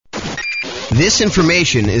This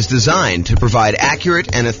information is designed to provide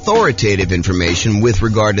accurate and authoritative information with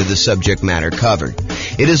regard to the subject matter covered.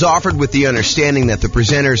 It is offered with the understanding that the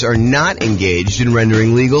presenters are not engaged in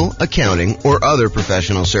rendering legal, accounting, or other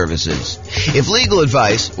professional services. If legal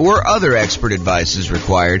advice or other expert advice is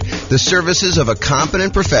required, the services of a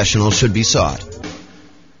competent professional should be sought.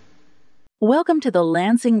 Welcome to the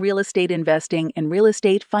Lansing Real Estate Investing and Real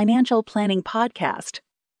Estate Financial Planning Podcast.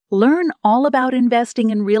 Learn all about investing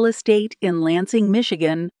in real estate in Lansing,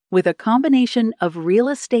 Michigan, with a combination of real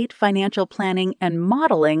estate financial planning and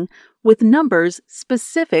modeling with numbers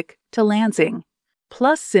specific to Lansing,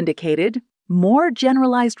 plus syndicated, more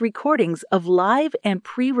generalized recordings of live and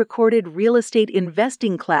pre-recorded real estate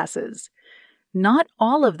investing classes, not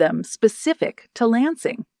all of them specific to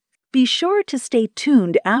Lansing. Be sure to stay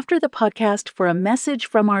tuned after the podcast for a message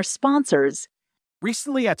from our sponsors.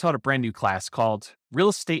 Recently, I taught a brand new class called Real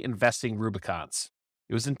Estate Investing Rubicons.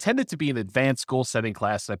 It was intended to be an advanced goal-setting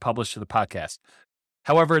class that I published to the podcast.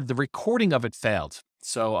 However, the recording of it failed,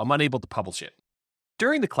 so I'm unable to publish it.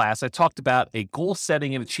 During the class, I talked about a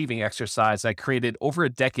goal-setting and achieving exercise I created over a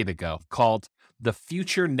decade ago called the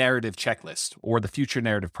Future Narrative Checklist, or the Future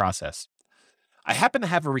Narrative Process. I happen to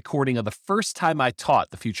have a recording of the first time I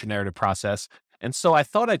taught the Future Narrative Process, and so I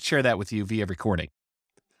thought I'd share that with you via recording.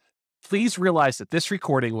 Please realize that this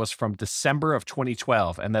recording was from December of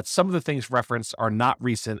 2012 and that some of the things referenced are not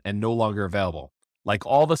recent and no longer available. Like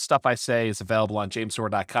all the stuff I say is available on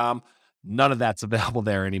jamesorr.com, none of that's available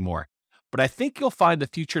there anymore. But I think you'll find the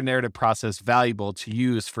Future Narrative Process valuable to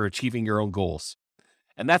use for achieving your own goals.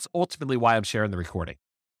 And that's ultimately why I'm sharing the recording.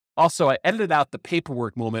 Also, I edited out the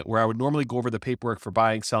paperwork moment where I would normally go over the paperwork for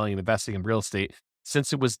buying, selling, and investing in real estate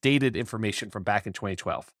since it was dated information from back in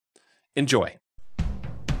 2012. Enjoy.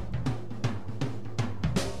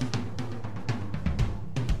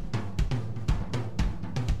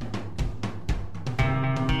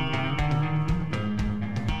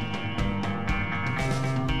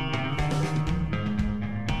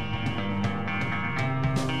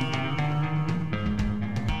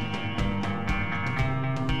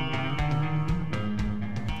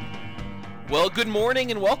 Well, good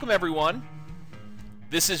morning and welcome, everyone.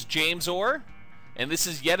 This is James Orr, and this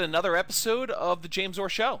is yet another episode of The James Orr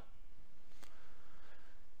Show.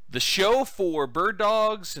 The show for bird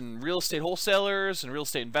dogs and real estate wholesalers and real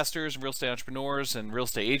estate investors and real estate entrepreneurs and real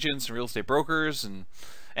estate agents and real estate brokers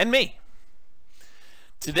and me.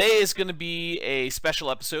 Today is going to be a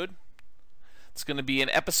special episode. It's going to be an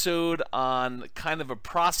episode on kind of a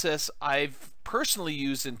process I've personally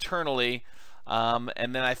used internally,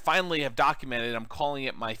 and then I finally have documented. I'm calling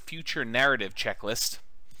it my Future Narrative Checklist.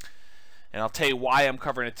 And I'll tell you why I'm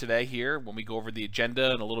covering it today here when we go over the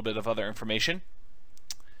agenda and a little bit of other information.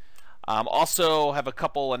 Also have a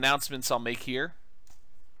couple announcements I'll make here.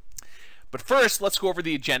 But first, let's go over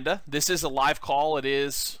the agenda. This is a live call. It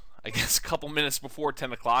is, I guess, a couple minutes before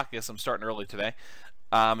 10 o'clock. I guess I'm starting early today.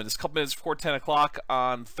 It is a couple minutes before 10 o'clock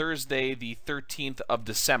on Thursday, the 13th of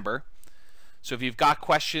December. So if you've got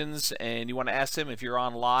questions and you want to ask them, if you're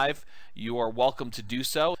on live, you are welcome to do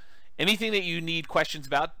so. Anything that you need questions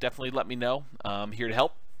about, definitely let me know. I'm here to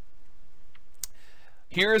help.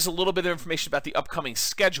 Here is a little bit of information about the upcoming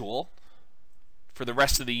schedule for the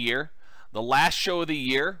rest of the year. The last show of the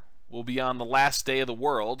year will be on the last day of the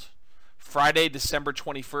world, Friday, December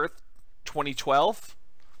 21st, 2012.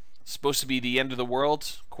 It's supposed to be the end of the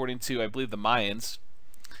world, according to, I believe, the Mayans.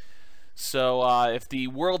 So if the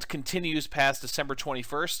world continues past December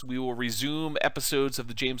 21st, we will resume episodes of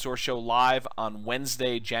the James Orr Show live on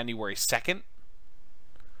Wednesday, January 2nd.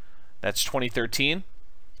 That's 2013.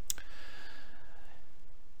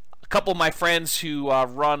 A couple of my friends who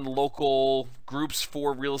run local groups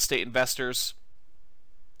for real estate investors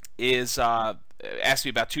asked me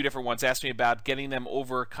about two different ones. Asked me about getting them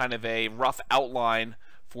over kind of a rough outline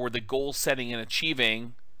for the goal setting and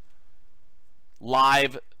achieving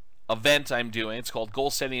live event I'm doing. It's called Goal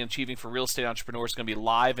Setting and Achieving for Real Estate Entrepreneurs. It's going to be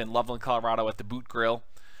live in Loveland, Colorado at the Boot Grill,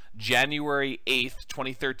 January 8th,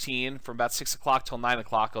 2013, from about 6 o'clock till 9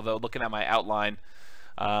 o'clock, although looking at my outline,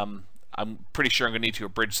 I'm pretty sure I'm going to need to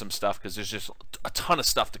abridge some stuff because there's just a ton of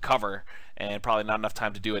stuff to cover and probably not enough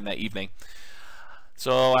time to do it in that evening.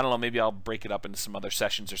 So, I don't know, maybe I'll break it up into some other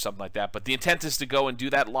sessions or something like that. But the intent is to go and do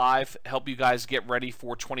that live, help you guys get ready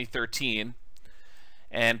for 2013.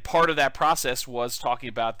 And part of that process was talking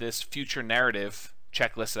about this future narrative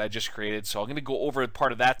checklist that I just created. So I'm going to go over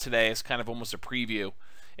part of that today as kind of almost a preview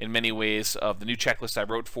in many ways of the new checklist I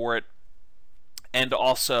wrote for it. And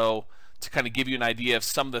also to kind of give you an idea of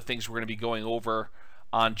some of the things we're going to be going over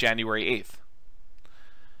on January 8th.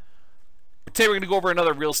 Today we're going to go over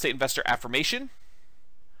another real estate investor affirmation.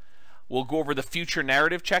 We'll go over the future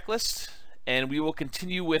narrative checklist, and we will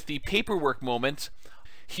continue with the paperwork moment.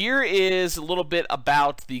 Here is a little bit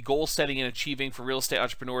about the goal setting and achieving for real estate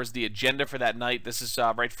entrepreneurs, the agenda for that night. This is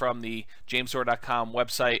right from the jamesor.com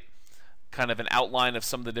website, kind of an outline of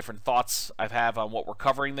some of the different thoughts I have on what we're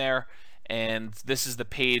covering there. And this is the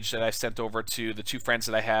page that I sent over to the 2 friends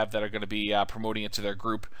that I have that are going to be promoting it to their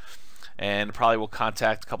group. And probably will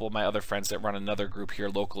contact a couple of my other friends that run another group here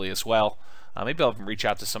locally as well. Maybe I'll even reach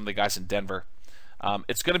out to some of the guys in Denver.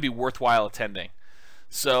 It's going to be worthwhile attending.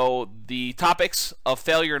 So the topics of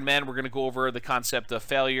failure in men, we're going to go over the concept of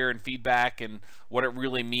failure and feedback and what it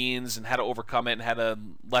really means and how to overcome it and how to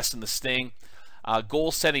lessen the sting.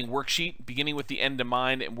 Goal setting worksheet, beginning with the end in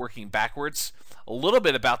mind and working backwards. A little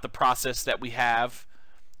bit about the process that we have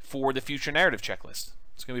for the future narrative checklist.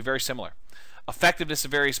 It's going to be very similar. Effectiveness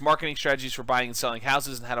of various marketing strategies for buying and selling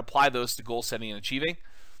houses and how to apply those to goal setting and achieving.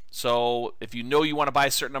 So if you know you want to buy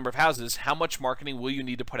a certain number of houses, how much marketing will you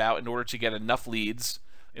need to put out in order to get enough leads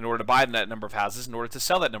in order to buy that number of houses, in order to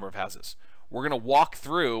sell that number of houses? We're going to walk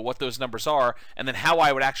through what those numbers are and then how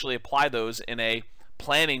I would actually apply those in a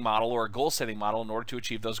planning model or a goal setting model in order to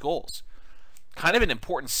achieve those goals. Kind of an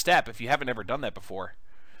important step if you haven't ever done that before.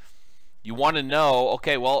 You want to know,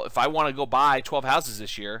 okay, well, if I want to go buy 12 houses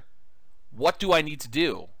this year, what do I need to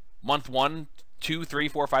do? Month 1, 2, 3,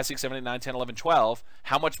 4, 5, 6, 7, 8, 9, 10, 11, 12,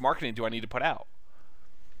 how much marketing do I need to put out?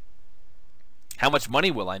 How much money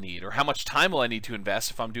will I need? Or how much time will I need to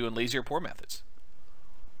invest if I'm doing lazy or poor methods?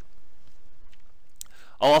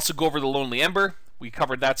 I'll also go over the Lonely Ember. We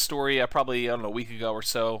covered that story probably, a week ago or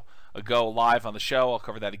so ago live on the show. I'll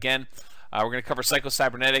cover that again. We're going to cover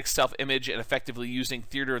psycho-cybernetics, self-image, and effectively using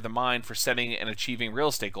theater of the mind for setting and achieving real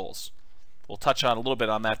estate goals. We'll touch on a little bit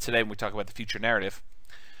on that today when we talk about the future narrative.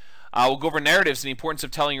 We'll go over narratives and the importance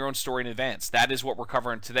of telling your own story in advance. That is what we're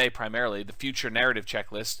covering today primarily. The future narrative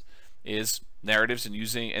checklist is narratives and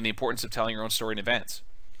the importance of telling your own story in advance.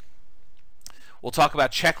 We'll talk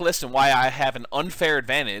about checklists and why I have an unfair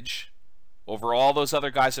advantage over all those other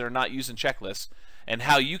guys that are not using checklists, and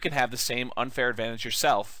how you can have the same unfair advantage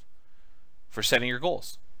yourself for setting your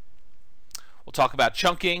goals. We'll talk about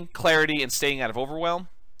chunking, clarity, and staying out of overwhelm.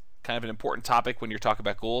 Kind of an important topic when you're talking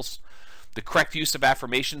about goals. The correct use of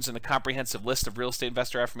affirmations and a comprehensive list of real estate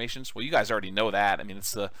investor affirmations. Well, you guys already know that. I mean,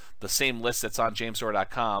 it's the same list that's on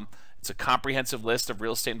jamesor.com. It's a comprehensive list of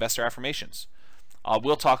real estate investor affirmations.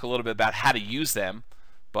 We'll talk a little bit about how to use them,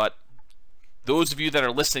 but those of you that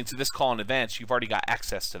are listening to this call in advance, you've already got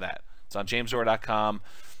access to that. It's on jamesor.com.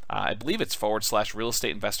 I believe it's / real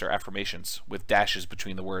estate investor affirmations with dashes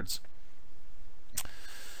between the words.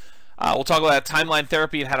 We'll talk about timeline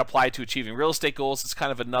therapy and how to apply it to achieving real estate goals. It's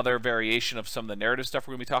kind of another variation of some of the narrative stuff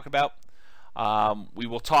we're going to be talking about. We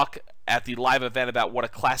will talk at the live event about what a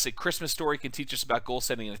classic Christmas story can teach us about goal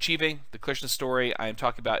setting and achieving. The Christmas story I am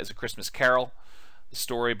talking about is A Christmas Carol, the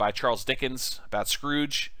story by Charles Dickens about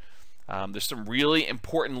Scrooge. There's some really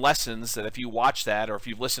important lessons that if you watch that, or if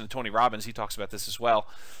you've listened to Tony Robbins, he talks about this as well.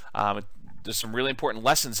 There's some really important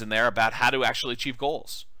lessons in there about how to actually achieve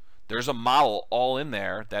goals. There's a model all in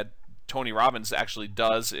there that Tony Robbins actually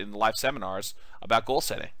does in live seminars about goal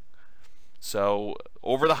setting. So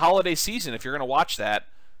over the holiday season, if you're going to watch that,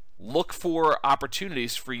 look for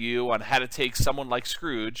opportunities for you on how to take someone like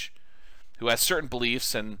Scrooge, who has certain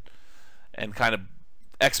beliefs and kind of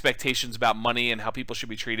expectations about money and how people should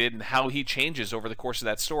be treated, and how he changes over the course of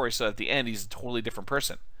that story so at the end he's a totally different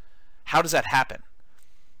person. How does that happen?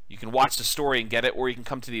 You can watch the story and get it, or you can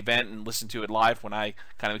come to the event and listen to it live when I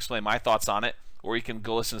kind of explain my thoughts on it, or you can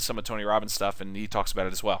go listen to some of Tony Robbins' stuff and he talks about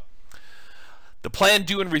it as well. The plan,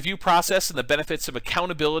 do, and review process and the benefits of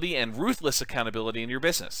accountability and ruthless accountability in your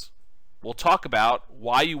business. We'll talk about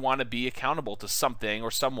why you want to be accountable to something or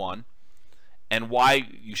someone, and why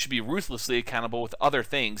you should be ruthlessly accountable with other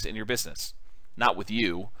things in your business. Not with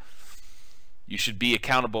you. You should be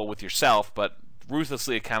accountable with yourself, but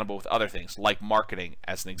ruthlessly accountable with other things, like marketing,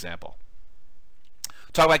 as an example.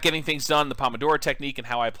 Talk about getting things done, the Pomodoro technique, and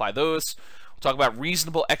how I apply those. We'll talk about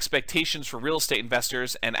reasonable expectations for real estate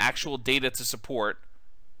investors and actual data to support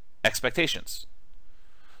expectations.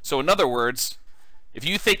 So in other words, if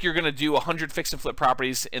you think you're going to do 100 fix and flip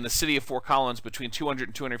properties in the city of Fort Collins between 200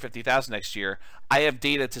 and 250,000 next year, I have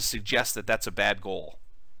data to suggest that that's a bad goal.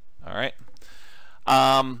 All right.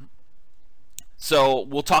 So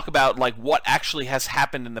we'll talk about like what actually has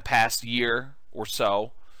happened in the past year or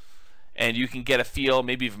so, and you can get a feel,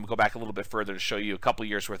 maybe even go back a little bit further to show you a couple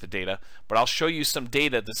years worth of data. But I'll show you some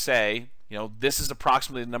data to say, you know, this is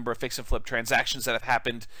approximately the number of fix and flip transactions that have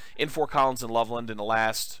happened in Fort Collins and Loveland in the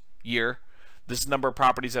last year. this number of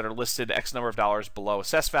properties that are listed X number of dollars below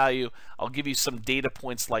assessed value. I'll give you some data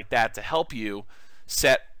points like that to help you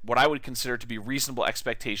set what I would consider to be reasonable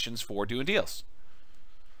expectations for doing deals.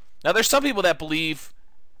 Now, there's some people that believe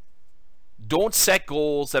don't set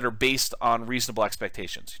goals that are based on reasonable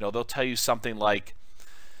expectations. They'll tell you something like,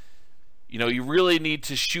 you really need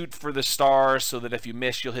to shoot for the stars so that if you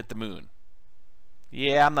miss, you'll hit the moon.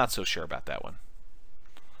 Yeah, I'm not so sure about that one.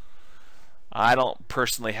 I don't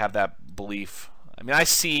personally have that belief. I mean, I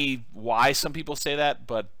see why some people say that,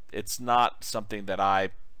 but it's not something that I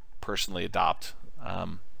personally adopt.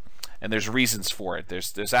 And there's reasons for it.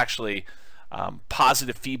 There's actually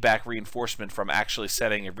positive feedback reinforcement from actually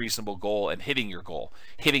setting a reasonable goal and hitting your goal,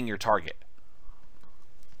 hitting your target.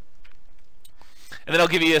 And then I'll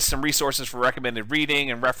give you some resources for recommended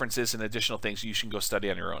reading and references and additional things you should go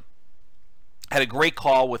study on your own. I had a great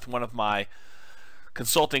call with one of my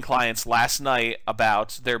consulting clients last night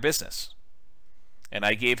about their business. And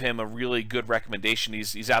I gave him a really good recommendation.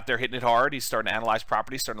 He's out there hitting it hard. He's starting to analyze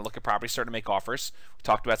properties, starting to look at properties, starting to make offers. We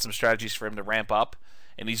talked about some strategies for him to ramp up.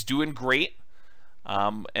 And he's doing great.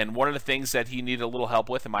 And one of the things that he needed a little help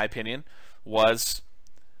with, in my opinion, was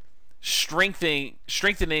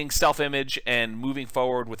strengthening self-image and moving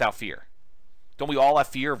forward without fear. Don't we all have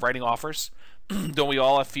fear of writing offers? Don't we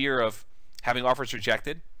all have fear of having offers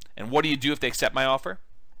rejected? And what do you do if they accept my offer?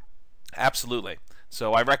 Absolutely.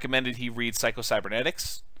 So I recommended he read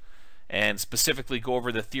Psycho-Cybernetics and specifically go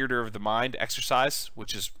over the theater of the mind exercise,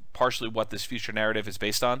 which is partially what this future narrative is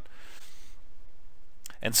based on.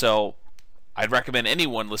 And so I'd recommend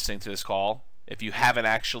anyone listening to this call, if you haven't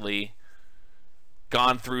actually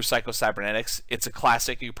gone through Psycho-Cybernetics, it's a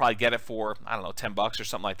classic. You could probably get it for, $10 or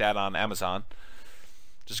something like that on Amazon.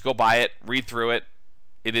 Just go buy it, read through it.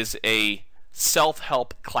 It is a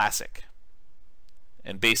self-help classic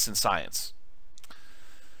and based in science.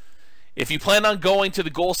 If you plan on going to the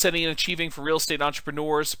goal setting and achieving for real estate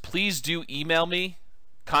entrepreneurs, please do email me,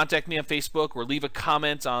 contact me on Facebook, or leave a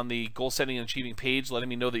comment on the goal setting and achieving page letting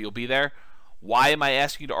me know that you'll be there. Why am I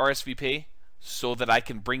asking you to RSVP? So that I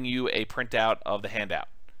can bring you a printout of the handout.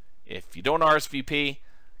 If you don't RSVP,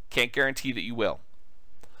 can't guarantee that you will.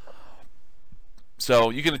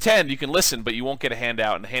 So you can attend, you can listen, but you won't get a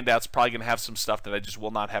handout, and the handout's probably going to have some stuff that I just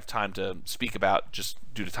will not have time to speak about just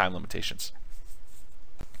due to time limitations.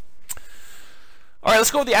 All right,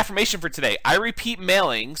 let's go with the affirmation for today. I repeat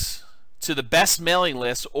mailings to the best mailing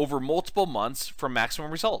list over multiple months for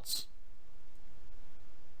maximum results.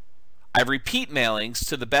 I repeat mailings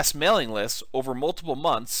to the best mailing lists over multiple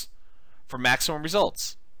months for maximum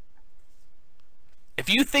results. If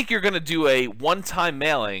you think you're going to do a one-time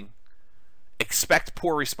mailing, expect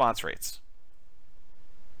poor response rates.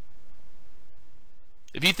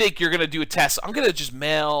 If you think you're going to do a test, I'm going to just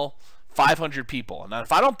mail 500 people. And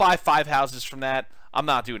if I don't buy 5 houses from that, I'm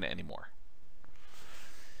not doing it anymore.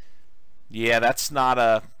 Yeah, that's not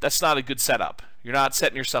a good setup. You're not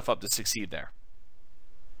setting yourself up to succeed there.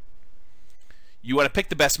 You want to pick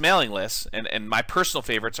the best mailing lists, and my personal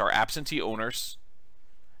favorites are absentee owners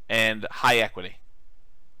and high equity.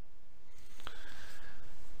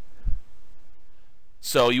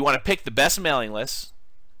 So you want to pick the best mailing lists,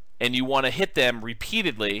 and you want to hit them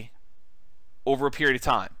repeatedly over a period of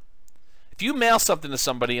time. If you mail something to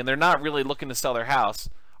somebody and they're not really looking to sell their house,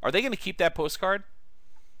 are they going to keep that postcard?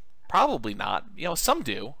 Probably not. Some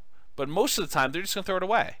do, but most of the time they're just going to throw it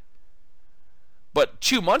away. But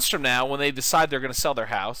 2 months from now, when they decide they're going to sell their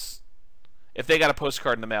house, if they got a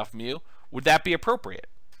postcard in the mail from you, would that be appropriate?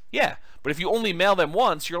 Yeah, but if you only mail them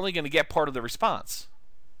once, you're only going to get part of the response.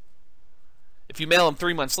 If you mail them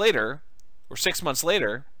 3 months later, or 6 months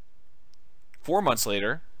later, 4 months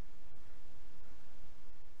later,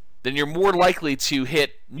 then you're more likely to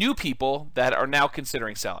hit new people that are now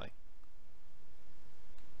considering selling.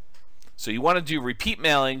 So you want to do repeat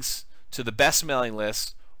mailings to the best mailing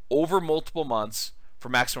lists over multiple months for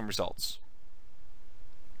maximum results.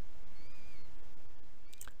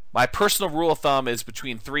 My personal rule of thumb is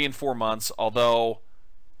between 3 and 4 months, for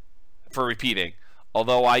repeating.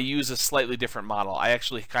 Although I use a slightly different model. I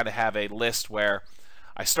actually kind of have a list where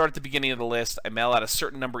I start at the beginning of the list, I mail out a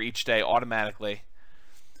certain number each day automatically,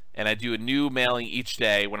 and I do a new mailing each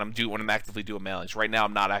day when I'm actively doing mailings. Right now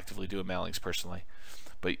I'm not actively doing mailings personally.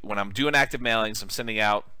 But when I'm doing active mailings, I'm sending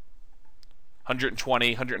out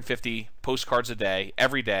 120, 150 postcards a day,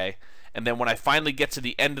 every day. And then when I finally get to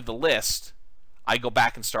the end of the list, I go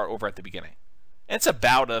back and start over at the beginning. And it's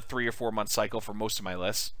about a 3 or 4 month cycle for most of my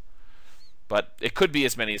lists. But it could be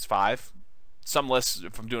as many as 5. Some lists,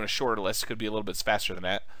 if I'm doing a shorter list, could be a little bit faster than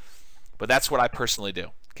that. But that's what I personally do.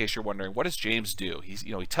 In case you're wondering, what does James do? He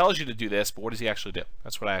tells you to do this, but what does he actually do?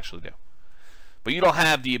 That's what I actually do. But you don't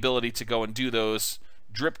have the ability to go and do those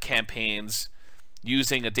drip campaigns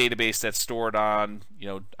using a database that's stored on,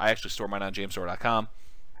 I actually store mine on jamesstore.com.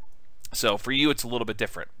 So for you, it's a little bit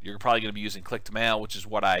different. You're probably going to be using click-to-mail, which is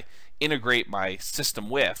what I integrate my system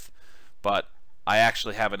with, but I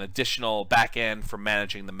actually have an additional back end for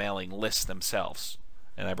managing the mailing lists themselves.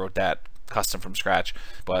 And I wrote that custom from scratch,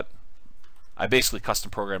 but I basically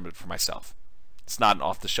custom programmed it for myself. It's not an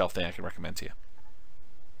off-the-shelf thing I can recommend to you.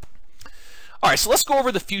 All right, so let's go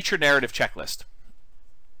over the future narrative checklist.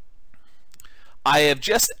 I have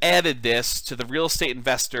just added this to the real estate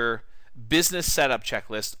investor business setup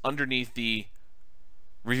checklist underneath the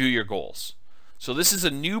review your goals. So this is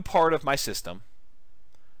a new part of my system,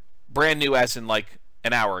 brand new as in like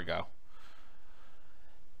an hour ago.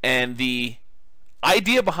 And the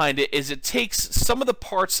idea behind it is it takes some of the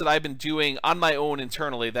parts that I've been doing on my own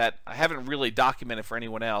internally that I haven't really documented for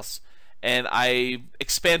anyone else, and I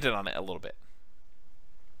expanded on it a little bit.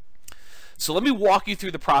 So let me walk you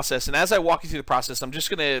through the process, and as I walk you through the process, I'm just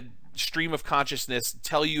going to stream of consciousness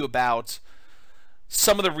tell you about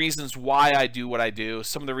some of the reasons why I do what I do,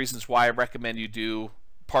 some of the reasons why I recommend you do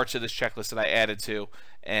parts of this checklist that I added to,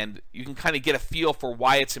 and you can kind of get a feel for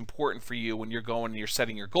why it's important for you when you're going and you're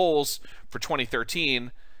setting your goals for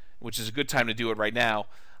 2013, which is a good time to do it right now,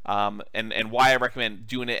 and why I recommend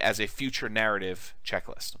doing it as a future narrative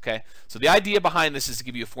checklist. Okay, so the idea behind this is to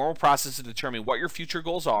give you a formal process to determine what your future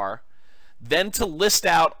goals are, then to list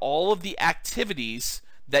out all of the activities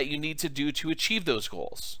that you need to do to achieve those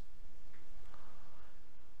goals.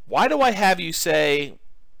 Why do I have you say,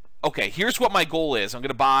 okay, here's what my goal is. I'm going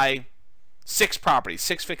to buy 6 properties,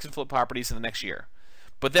 6 fix and flip properties in the next year.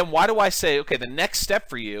 But then why do I say, okay, the next step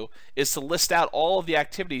for you is to list out all of the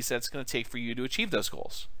activities that it's going to take for you to achieve those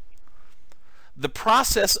goals? The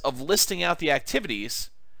process of listing out the activities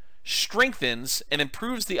strengthens and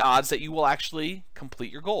improves the odds that you will actually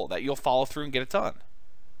complete your goal, that you'll follow through and get it done.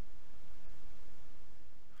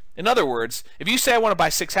 In other words, if you say I want to buy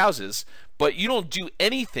 6 houses, but you don't do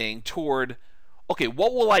anything toward, okay,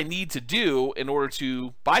 what will I need to do in order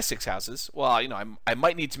to buy 6 houses? Well, I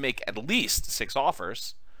might need to make at least 6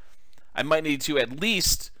 offers. I might need to at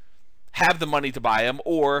least have the money to buy them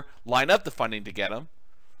or line up the funding to get them.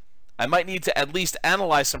 I might need to at least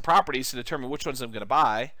analyze some properties to determine which ones I'm going to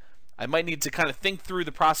buy. I might need to kind of think through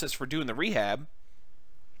the process for doing the rehab.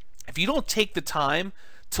 If you don't take the time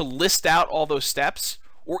to list out all those steps,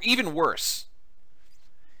 or even worse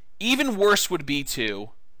would be to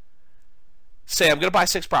say, I'm going to buy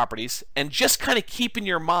 6 properties, and just kind of keep in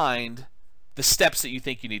your mind the steps that you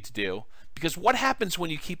think you need to do. Because what happens when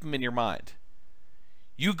you keep them in your mind?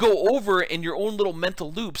 You go over in your own little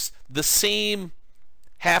mental loops the same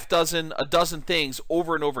half dozen, a dozen things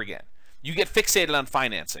over and over again. You get fixated on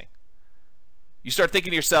financing. You start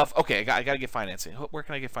thinking to yourself, okay, I got to get financing. Where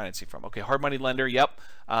can I get financing from? Okay, hard money lender, yep.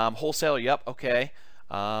 Wholesaler, yep, okay.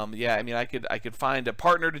 I could find a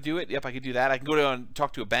partner to do it. Yep, I could do that. I can go to and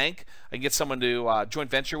talk to a bank. I can get someone to joint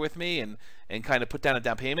venture with me and kind of put down a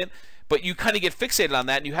down payment. But you kind of get fixated on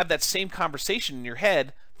that, and you have that same conversation in your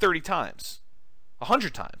head 30 times,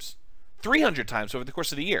 100 times, 300 times over the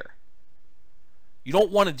course of the year. You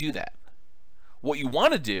don't want to do that. What you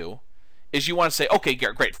want to do is you want to say, okay,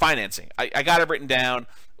 great, financing. I got it written down.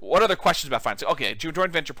 What other questions about financing? Okay,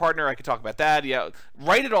 joint venture partner, I could talk about that. Yeah,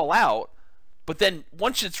 write it all out. But then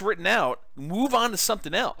once it's written out, move on to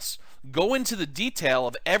something else. Go into the detail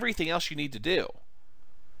of everything else you need to do.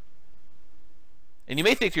 And you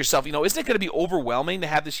may think to yourself, isn't it going to be overwhelming to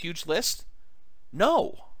have this huge list?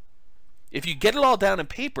 No. If you get it all down in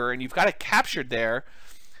paper and you've got it captured there,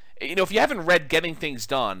 if you haven't read Getting Things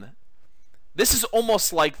Done, this is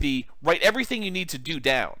almost like the write everything you need to do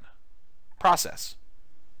down process.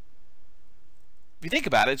 If you think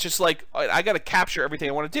about it, it's just like, I got to capture everything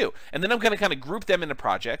I want to do. And then I'm going to kind of group them into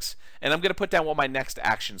projects, and I'm going to put down what my next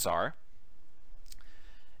actions are.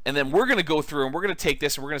 And then we're going to go through and we're going to take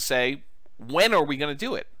this and we're going to say, when are we going to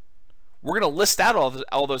do it? We're going to list out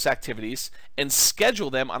all those activities and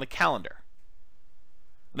schedule them on a calendar.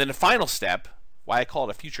 And then the final step, why I call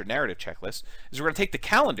it a future narrative checklist, is we're going to take the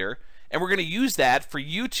calendar and we're going to use that for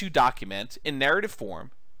you to document in narrative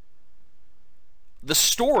form the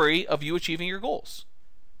story of you achieving your goals.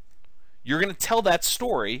 You're going to tell that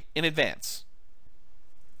story in advance.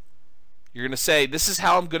 You're going to say, this is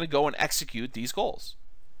how I'm going to go and execute these goals.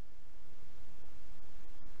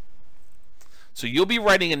 So you'll be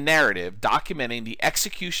writing a narrative documenting the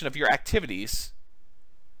execution of your activities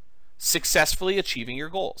successfully achieving your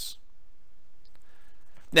goals.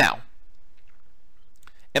 Now,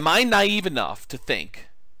 am I naive enough to think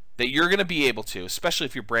that you're going to be able to, especially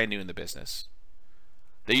if you're brand new in the business,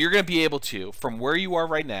 that you're going to be able to, from where you are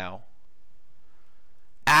right now,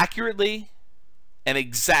 accurately and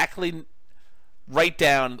exactly write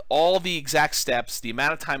down all the exact steps, the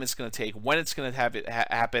amount of time it's going to take, when it's going to have it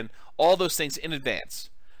happen, all those things in advance.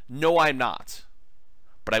 No, I'm not.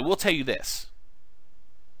 But I will tell you this.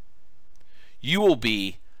 You will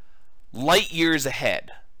be light years ahead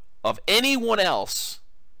of anyone else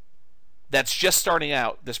that's just starting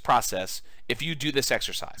out this process if you do this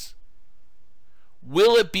exercise.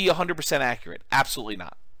 Will it be 100% accurate? Absolutely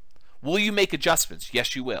not. Will you make adjustments?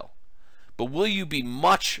 Yes, you will. But will you be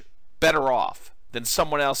much better off than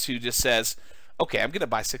someone else who just says, okay, I'm going to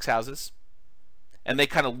buy 6 houses, and they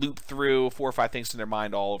kind of loop through 4 or 5 things in their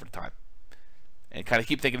mind all over the time, and kind of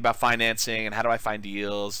keep thinking about financing and how do I find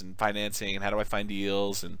deals, and financing and how do I find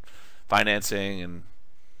deals, and financing and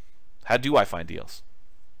how do I find deals?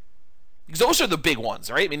 Because those are the big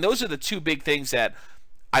ones, right? I mean, those are the 2 big things that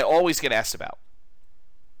I always get asked about.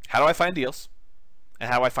 How do I find deals?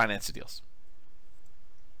 And how do I finance the deals?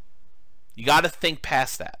 You got to think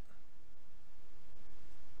past that.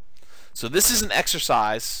 So this is an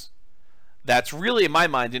exercise that's really, in my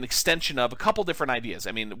mind, an extension of a couple different ideas.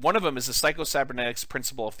 I mean, one of them is the psycho-cybernetics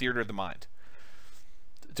principle of theater of the mind.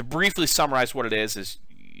 To briefly summarize what it is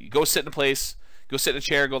you go sit in a place, go sit in a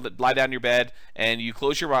chair, go lie down in your bed, and you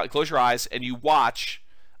close your eyes, and you watch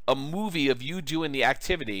a movie of you doing the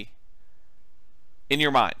activity in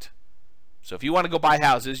your mind. So if you want to go buy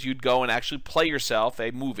houses, you'd go and actually play yourself a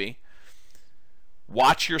movie,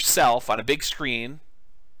 watch yourself on a big screen,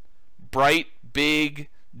 bright, big,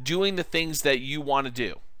 doing the things that you want to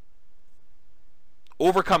do.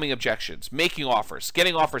 Overcoming objections, making offers,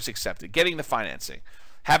 getting offers accepted, getting the financing,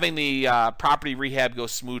 having the property rehab go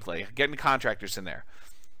smoothly, getting the contractors in there.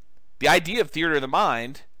 The idea of theater of the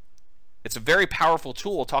mind, it's a very powerful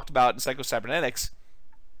tool talked about in psycho-cybernetics,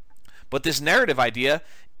 but this narrative idea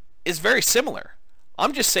is very similar.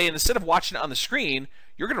 I'm just saying, instead of watching it on the screen,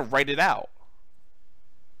 you're going to write it out.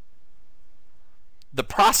 The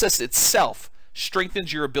process itself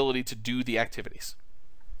strengthens your ability to do the activities.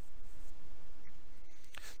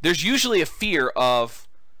 There's usually a fear of,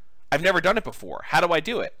 I've never done it before. How do I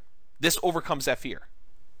do it? This overcomes that fear.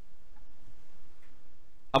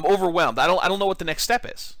 I'm overwhelmed. I don't know what the next step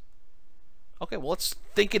is. Okay, well, let's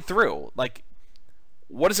think it through. Like,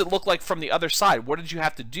 what does it look like from the other side? What did you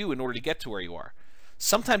have to do in order to get to where you are?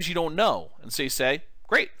 Sometimes you don't know. And so you say,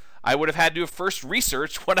 great, I would have had to have first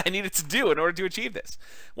researched what I needed to do in order to achieve this.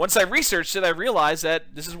 Once I researched it, I realized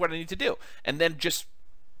that this is what I need to do. And then just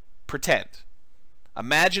pretend.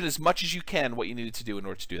 Imagine as much as you can what you needed to do in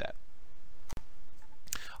order to do that.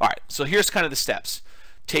 All right, so here's kind of the steps.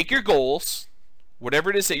 Take your goals, whatever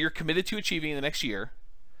it is that you're committed to achieving in the next year,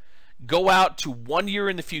 go out to 1 year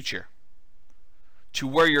in the future, to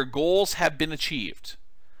where your goals have been achieved.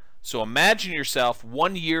 So imagine yourself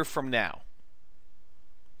 1 year from now.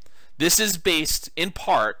 This is based in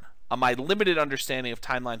part on my limited understanding of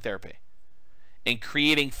timeline therapy and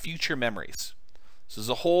creating future memories. So there's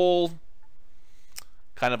a whole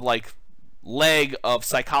kind of like leg of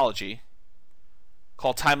psychology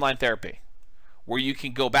called timeline therapy, where you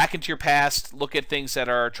can go back into your past, look at things that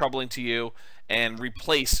are troubling to you, and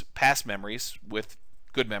replace past memories with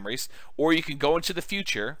good memories, or you can go into the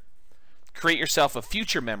future, create yourself a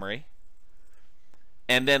future memory,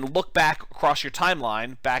 and then look back across your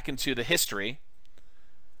timeline, back into the history,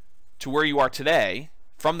 to where you are today,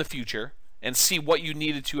 from the future, and see what you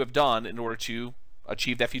needed to have done in order to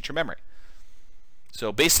achieve that future memory.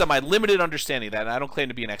 So based on my limited understanding of that, and I don't claim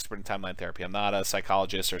to be an expert in timeline therapy, I'm not a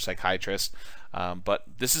psychologist or psychiatrist, but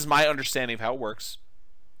this is my understanding of how it works,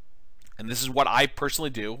 and this is what I personally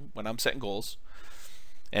do when I'm setting goals.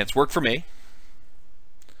 And it's worked for me.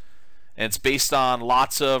 And it's based on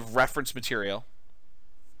lots of reference material.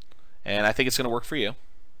 And I think it's going to work for you.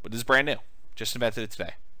 But this is brand new. Just invented it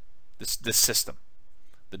today. This system.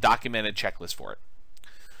 The documented checklist for it.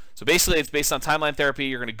 So basically, it's based on timeline therapy.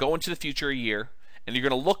 You're going to go into the future a year. And you're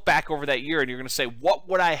going to look back over that year. And you're going to say, what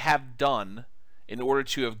would I have done in order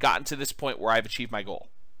to have gotten to this point where I've achieved my goal?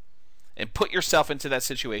 And put yourself into that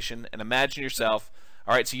situation. And imagine yourself,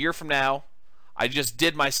 all right, it's a year from now. I just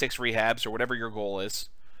did my 6 rehabs, or whatever your goal is.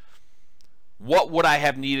 What would I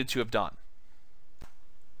have needed to have done?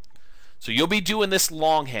 So you'll be doing this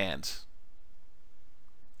longhand,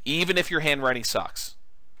 even if your handwriting sucks.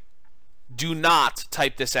 Do not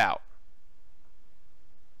type this out.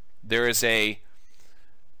 There is a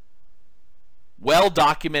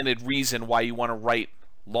well-documented reason why you want to write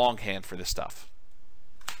longhand for this stuff.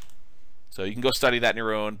 So you can go study that on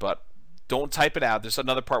your own, but don't type it out. There's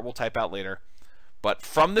another part we'll type out later. But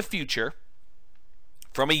from the future,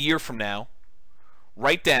 from a year from now,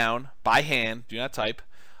 write down by hand, do not type,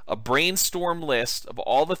 a brainstorm list of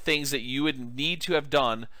all the things that you would need to have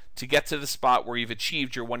done to get to the spot where you've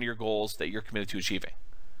achieved one of your goals that you're committed to achieving.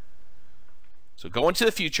 So go into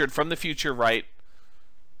the future, and from the future, write,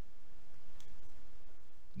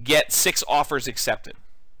 get 6 offers accepted.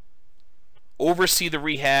 Oversee the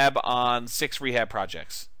rehab on 6 rehab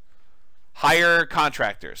projects. Hire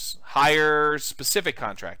contractors. Hire specific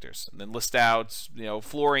contractors. And then list out,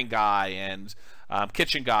 flooring guy and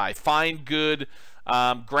kitchen guy. Find good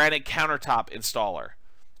granite countertop installer.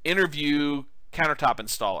 Interview countertop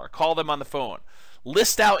installer. Call them on the phone.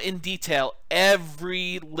 List out in detail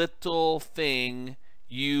every little thing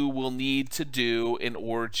you will need to do in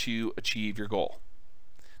order to achieve your goal.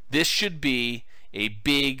 This should be a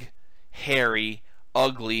big, hairy,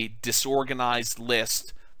 ugly, disorganized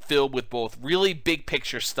list filled with both really big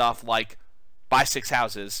picture stuff like buy 6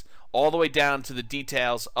 houses, all the way down to the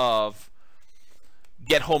details of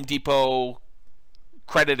get Home Depot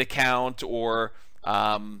credit account or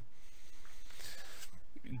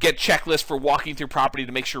get checklist for walking through property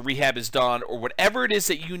to make sure rehab is done, or whatever it is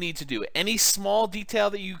that you need to do. Any small detail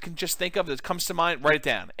that you can just think of that comes to mind, write it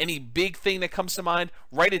down. Any big thing that comes to mind,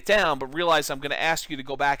 write it down, but realize I'm going to ask you to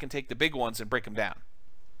go back and take the big ones and break them down.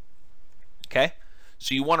 Okay?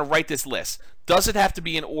 So you want to write this list. Does it have to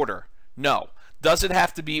be in order? No. Does it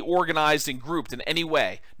have to be organized and grouped in any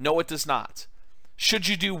way? No, it does not. Should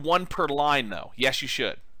you do 1 per line, though? Yes, you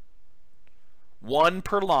should. 1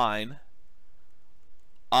 per line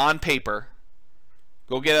on paper.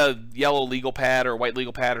 Go get a yellow legal pad or a white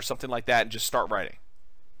legal pad or something like that and just start writing.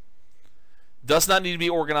 Does not need to be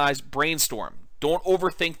organized. Brainstorm. Don't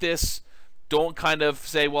overthink this. Don't kind of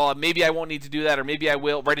say, well, maybe I won't need to do that or maybe I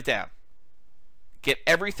will. Write it down. Get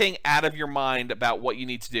everything out of your mind about what you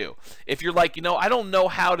need to do. If you're like, I don't know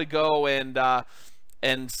how to go and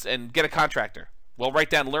get a contractor. Well,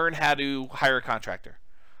 write down, learn how to hire a contractor.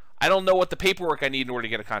 I don't know what the paperwork I need in order to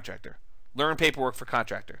get a contractor. Learn paperwork for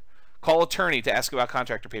contractor. Call attorney to ask about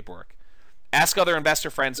contractor paperwork. Ask other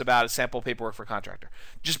investor friends about a sample paperwork for contractor.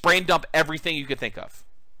 Just brain dump everything you can think of.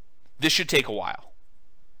 This should take a while.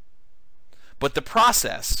 But the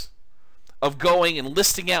process of going and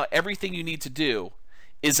listing out everything you need to do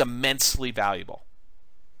is immensely valuable.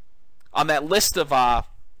 On that list of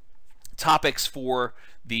topics for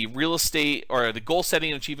the real estate or the goal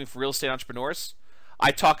setting and achieving for real estate entrepreneurs,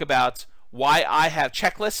 I talk about why I have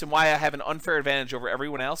checklists and why I have an unfair advantage over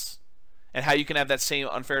everyone else, and how you can have that same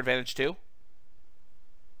unfair advantage too.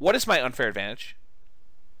 What is my unfair advantage?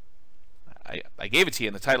 I gave it to you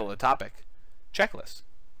in the title of the topic. Checklist.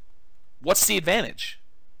 What's the advantage?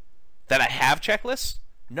 That I have checklists?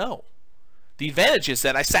 No. The advantage is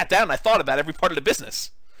that I sat down and I thought about every part of the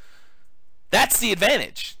business. That's the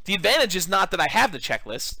advantage. The advantage is not that I have the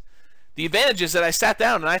checklist. The advantage is that I sat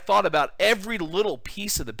down and I thought about every little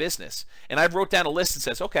piece of the business. And I wrote down a list that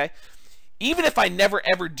says, okay, even if I never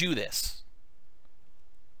ever do this,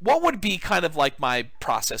 what would be kind of like my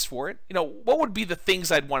process for it? What would be the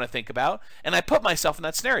things I'd want to think about? And I put myself in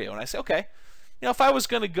that scenario and I say, okay, if I was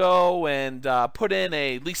going to go and put in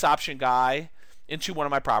a lease option guy into one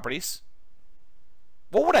of my properties,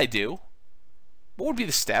 what would I do? What would be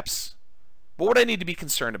the steps? What would I need to be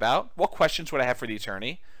concerned about? What questions would I have for the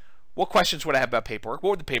attorney? What questions would I have about paperwork?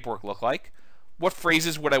 What would the paperwork look like? What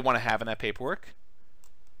phrases would I want to have in that paperwork?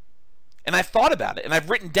 And I've thought about it, and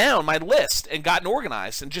I've written down my list and gotten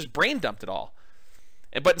organized and just brain dumped it all.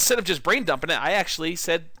 But instead of just brain dumping it, I actually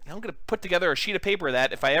said, I'm going to put together a sheet of paper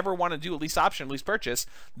that if I ever want to do a lease option, lease purchase,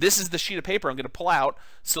 this is the sheet of paper I'm going to pull out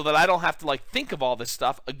so that I don't have to think of all this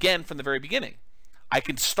stuff again from the very beginning. I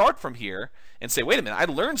can start from here and say, wait a minute, I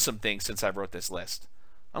learned some things since I wrote this list.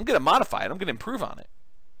 I'm going to modify it. I'm going to improve on it.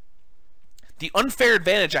 The unfair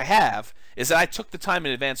advantage I have is that I took the time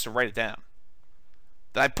in advance to write it down.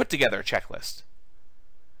 That I put together a checklist.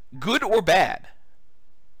 Good or bad.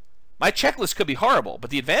 My checklist could be horrible,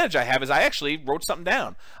 but the advantage I have is I actually wrote something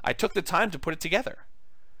down. I took the time to put it together.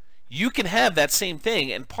 You can have that same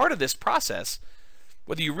thing, and part of this process,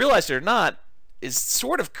 whether you realize it or not, is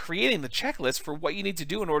sort of creating the checklist for what you need to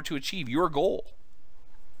do in order to achieve your goal.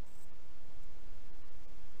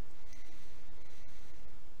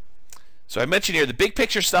 So I mentioned here, the big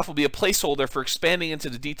picture stuff will be a placeholder for expanding into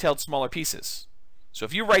the detailed smaller pieces. So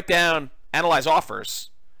if you write down analyze offers,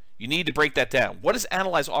 you need to break that down. What does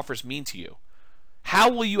analyze offers mean to you? How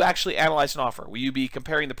will you actually analyze an offer? Will you be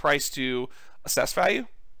comparing the price to assessed value?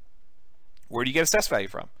 Where do you get assessed value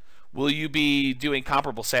from? Will you be doing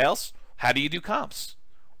comparable sales? How do you do comps?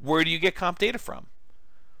 Where do you get comp data from?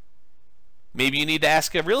 Maybe you need to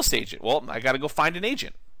ask a real estate agent. Well, I got to go find an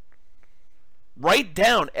agent. Write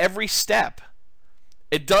down every step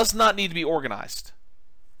It does not need to be organized.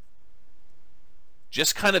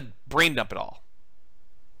 Just kind of brain dump it all.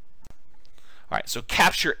 All right, so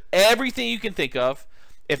capture everything you can think of.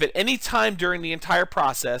 If at any time during the entire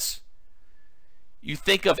process you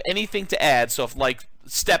think of anything to add, so if like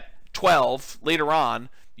step 12 later on,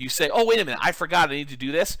 you say, oh, wait a minute, I forgot I need to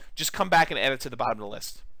do this, just come back and add it to the bottom of the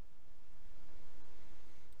list.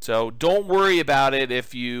 So don't worry about it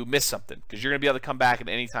if you miss something, because you're going to be able to come back at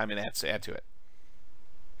any time and add to it.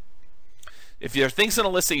 If there are things on the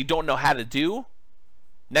list that you don't know how to do,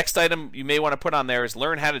 next item you may want to put on there is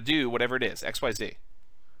learn how to do whatever it is, XYZ.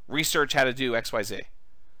 Research how to do XYZ.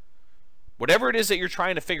 Whatever it is that you're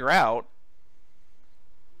trying to figure out,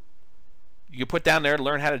 you can put down there,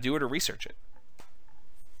 learn how to do it or research it.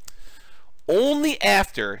 Only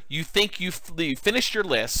after you think you've finished your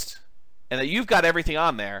list and that you've got everything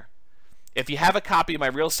on there, if you have a copy of my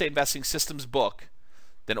Real Estate Investing Systems book,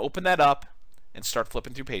 then open that up and start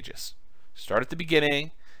flipping through pages. Start at the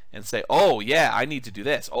beginning and say, oh, yeah, I need to do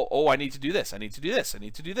this. Oh, I need to do this. I need to do this. I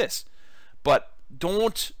need to do this. But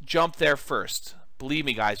don't jump there first. Believe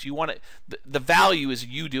me, guys, you want it. The value is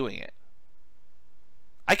you doing it.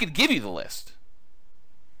 I could give you the list.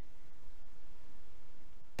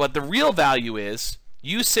 But the real value is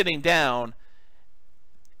you sitting down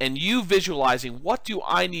and you visualizing, what do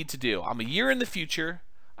I need to do? I'm a year in the future.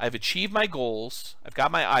 I've achieved my goals. I've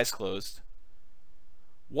got my eyes closed.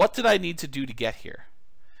 What did I need to do to get here?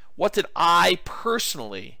 What did I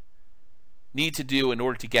personally need to do in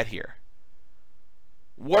order to get here?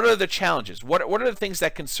 What are the challenges? What are the things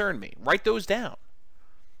that concern me? Write those down.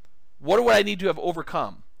 What do I need to have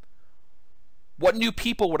overcome? What new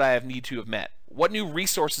people would I need to have met? What new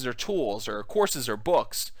resources or tools or courses or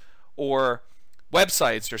books or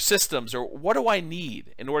websites or systems, or what do I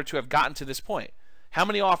need in order to have gotten to this point? How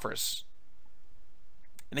many offers?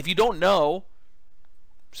 And if you don't know,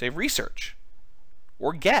 say research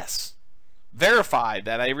or guess. Verify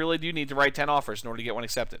that I really do need to write 10 offers in order to get one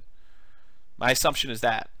accepted. My assumption is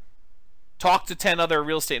that. Talk to 10 other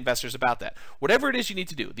real estate investors about that. Whatever it is you need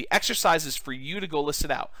to do, the exercise is for you to go list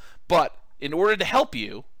it out. But in order to help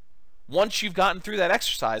you, once you've gotten through that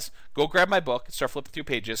exercise, go grab my book and start flipping through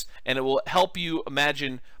pages, and it will help you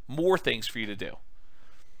imagine more things for you to do.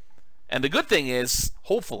 And the good thing is,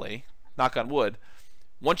 hopefully, knock on wood,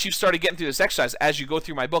 once you've started getting through this exercise, as you go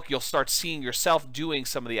through my book, you'll start seeing yourself doing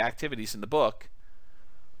some of the activities in the book,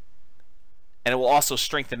 and it will also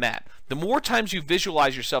strengthen that. The more times you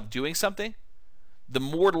visualize yourself doing something, the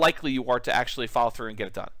more likely you are to actually follow through and get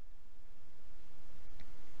it done.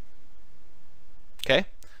 Okay?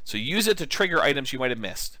 So use it to trigger items you might have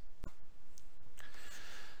missed.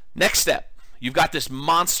 Next step, you've got this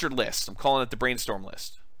monster list. I'm calling it the brainstorm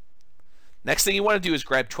list. Next thing you want to do is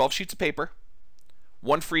grab 12 sheets of paper,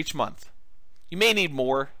 one for each month. You may need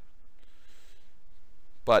more,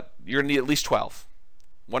 but you're going to need at least 12.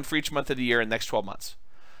 One for each month of the year in the next 12 months.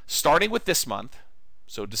 Starting with this month,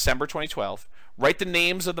 so December 2012, write the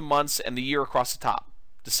names of the months and the year across the top.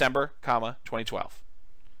 December, 2012.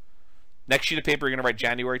 Next sheet of paper, you're going to write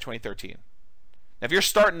January 2013. Now, if you're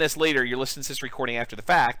starting this later, you're listening to this recording after the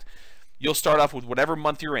fact, you'll start off with whatever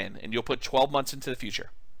month you're in, and you'll put 12 months into the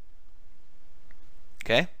future.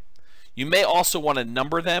 Okay? You may also want to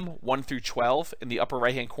number them 1 through 12 in the upper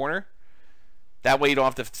right-hand corner. That way you don't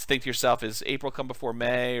have to think to yourself, is April come before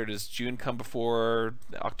May, or does June come before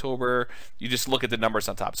October? You just look at the numbers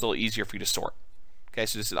on top. It's a little easier for you to sort. Okay,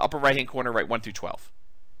 so this is the upper right-hand corner, write 1 through 12.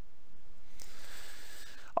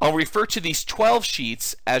 I'll refer to these 12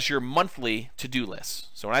 sheets as your monthly to-do list.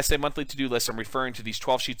 So when I say monthly to-do list, I'm referring to these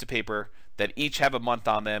 12 sheets of paper that each have a month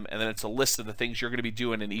on them, and then it's a list of the things you're going to be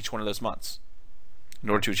doing in each one of those months in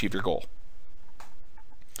order to achieve your goal.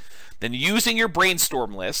 Then using your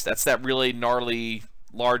brainstorm list, that's that really gnarly,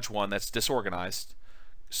 large one that's disorganized,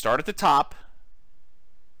 start at the top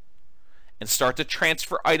and start to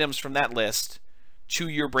transfer items from that list to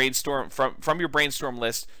your brainstorm, from your brainstorm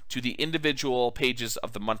list to the individual pages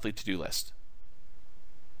of the monthly to-do list.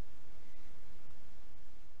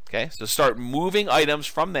 Okay, so start moving items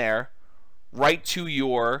from there right to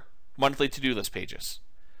your monthly to-do list pages.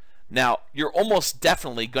 Now, you're almost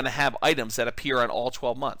definitely going to have items that appear on all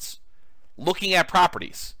 12 months. Looking at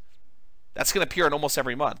properties, that's going to appear in almost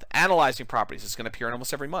every month. Analyzing properties is going to appear in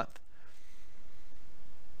almost every month.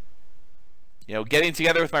 You know, getting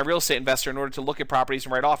together with my real estate investor in order to look at properties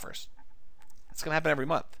and write offers. That's going to happen every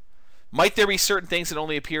month. Might there be certain things that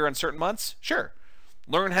only appear on certain months? Sure.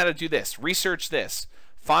 Learn how to do this. Research this.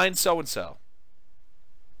 Find so-and-so.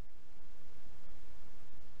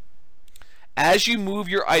 As you move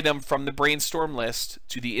your item from the brainstorm list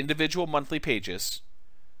to the individual monthly pages,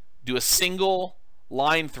 do a single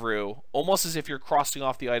line through, almost as if you're crossing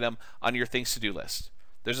off the item on your things to do list.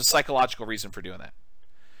 There's a psychological reason for doing that.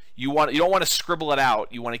 You don't want to scribble it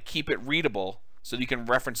out. You want to keep it readable so that you can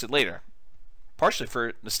reference it later, partially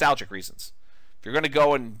for nostalgic reasons. If you're going to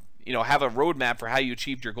go and have a roadmap for how you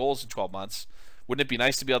achieved your goals in 12 months, wouldn't it be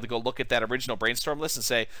nice to be able to go look at that original brainstorm list and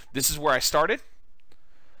say, this is where I started?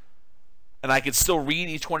 And I could still read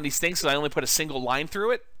each one of these things because I only put a single line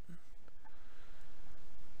through it?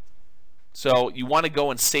 So you want to go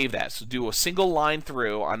and save that. So do a single line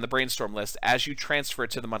through on the brainstorm list as you transfer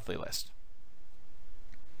it to the monthly list.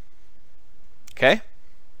 Okay?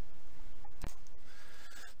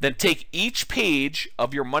 Then take each page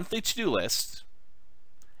of your monthly to-do list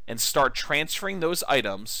and start transferring those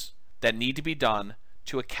items that need to be done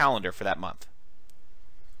to a calendar for that month.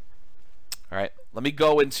 All right, let me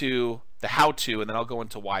go into the how-to, and then I'll go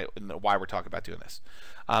into why we're talking about doing this.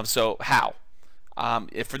 So how?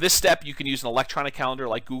 If for this step, you can use an electronic calendar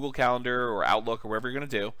like Google Calendar or Outlook or whatever you're going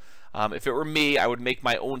to do. If it were me, I would make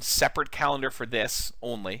my own separate calendar for this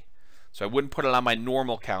only. So I wouldn't put it on my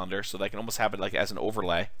normal calendar, so that I can almost have it like as an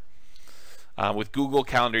overlay. With Google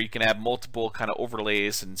Calendar, you can have multiple kind of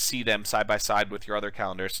overlays and see them side by side with your other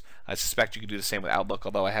calendars. I suspect you could do the same with Outlook,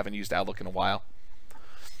 although I haven't used Outlook in a while.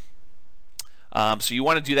 So you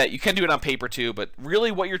want to do that. You can do it on paper too, but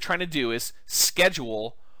really what you're trying to do is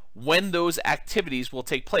schedule when those activities will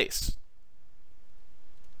take place.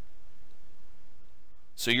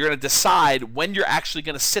 So you're going to decide when you're actually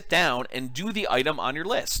going to sit down and do the item on your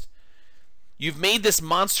list. You've made this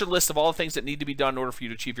monster list of all the things that need to be done in order for you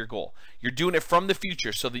to achieve your goal. You're doing it from the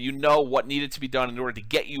future so that you know what needed to be done in order to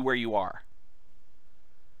get you where you are.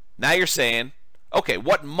 Now you're saying, okay,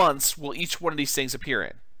 what months will each one of these things appear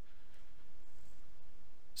in?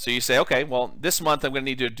 So you say, okay, well, this month I'm going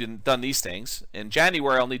to need to have done these things. In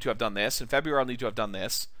January, I'll need to have done this. In February, I'll need to have done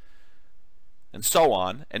this. And so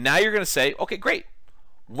on. And now you're going to say, okay, great.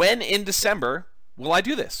 When in December will I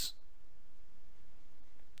do this?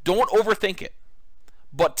 Don't overthink it,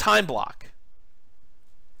 but time block.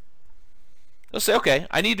 They'll say, okay,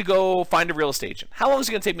 I need to go find a real estate agent. How long is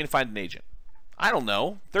it going to take me to find an agent? I don't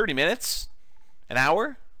know, 30 minutes? An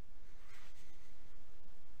hour?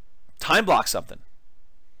 Time block something.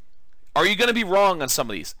 Are you going to be wrong on some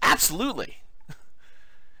of these? Absolutely.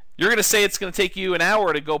 You're going to say it's going to take you an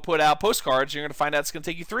hour to go put out postcards. You're going to find out it's going to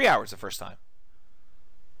take you 3 hours the first time.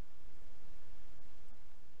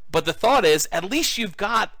 But the thought is, at least you've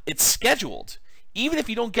got it scheduled. Even if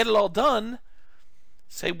you don't get it all done,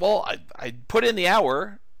 say, well, I put in the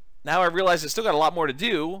hour. Now I realize I still got a lot more to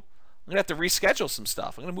do. I'm going to have to reschedule some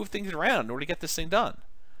stuff. I'm going to move things around in order to get this thing done.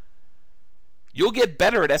 You'll get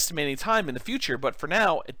better at estimating time in the future, but for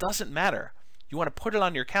now, it doesn't matter. You want to put it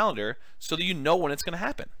on your calendar so that you know when it's going to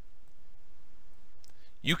happen.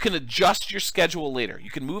 You can adjust your schedule later. You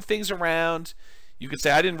can move things around. You can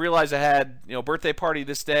say, I didn't realize I had birthday party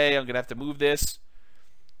this day. I'm going to have to move this.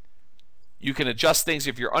 You can adjust things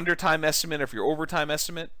if you're under time estimate or if you're over time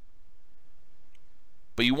estimate.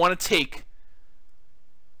 But you want to take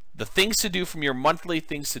the things to do from your monthly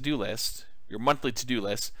things to do list, your monthly to-do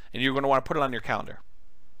list, and you're going to want to put it on your calendar.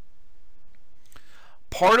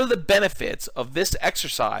 Part of the benefits of this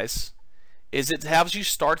exercise is it helps you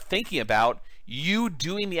start thinking about you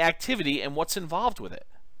doing the activity and what's involved with it.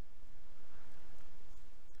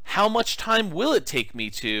 How much time will it take me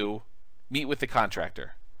to meet with the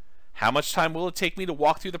contractor? How much time will it take me to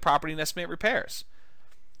walk through the property and estimate repairs?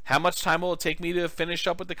 How much time will it take me to finish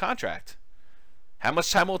up with the contract? How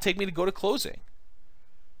much time will it take me to go to closing?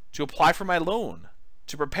 To apply for my loan?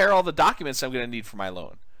 To prepare all the documents I'm going to need for my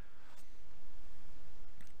loan?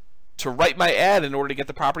 To write my ad in order to get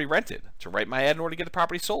the property rented? To write my ad in order to get the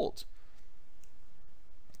property sold?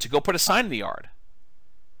 To go put a sign in the yard?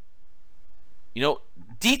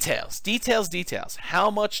 Details.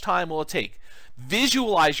 How much time will it take?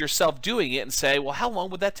 Visualize yourself doing it and say, well, how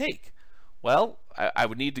long would that take? Well, I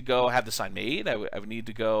would need to go have the sign made. I would need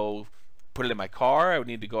to go put it in my car. I would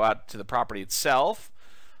need to go out to the property itself.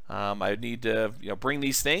 I would need to bring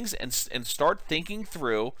these things and start thinking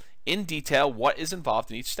through in detail what is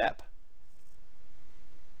involved in each step.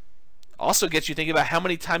 Also gets you thinking about how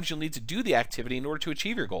many times you'll need to do the activity in order to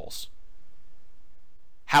achieve your goals.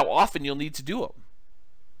 How often you'll need to do them.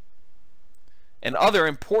 And other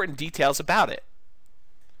important details about it.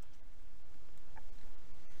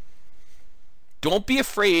 Don't be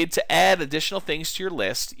afraid to add additional things to your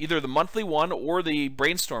list, either the monthly one or the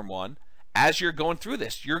brainstorm one, as you're going through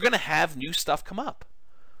this. You're going to have new stuff come up.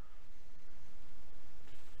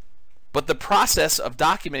 But the process of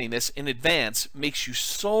documenting this in advance makes you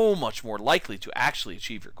so much more likely to actually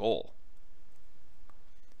achieve your goal.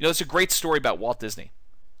 It's a great story about Walt Disney.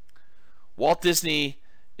 Walt Disney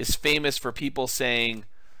is famous for people saying,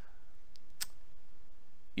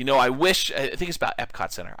 I think it's about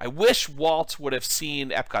Epcot Center. I wish Walt would have seen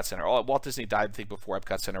Epcot Center. Walt Disney died, I think, before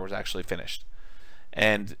Epcot Center was actually finished.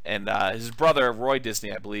 And his brother, Roy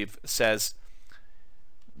Disney, I believe, says,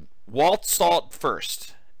 Walt saw it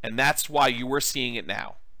first, and that's why you were seeing it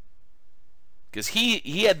now. Because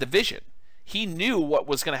he had the vision. He knew what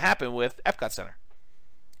was going to happen with Epcot Center.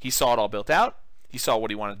 He saw it all built out. He saw what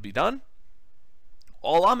he wanted to be done.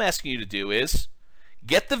 All I'm asking you to do is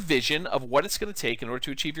get the vision of what it's going to take in order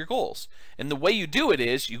to achieve your goals. And the way you do it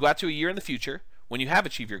is you go out to a year in the future when you have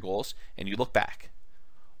achieved your goals and you look back.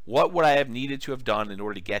 What would I have needed to have done in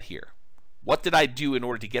order to get here? What did I do in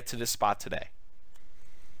order to get to this spot today?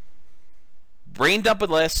 Brain dump a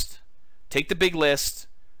list, take the big list,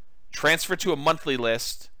 transfer to a monthly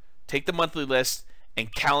list, take the monthly list,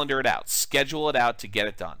 and calendar it out. Schedule it out to get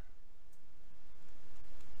it done.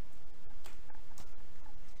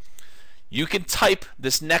 You can type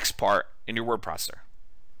this next part in your word processor.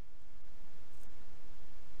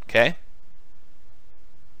 Okay?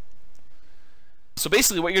 So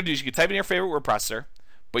basically what you're going to do is you can type in your favorite word processor,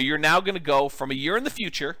 but you're now going to go from a year in the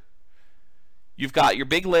future. You've got your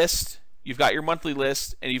big list, you've got your monthly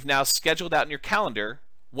list, and you've now scheduled out in your calendar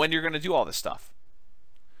when you're going to do all this stuff.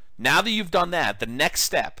 Now that you've done that, the next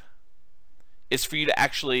step is for you to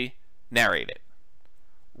actually narrate it.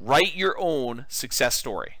 Write your own success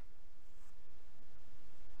story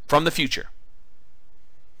from the future.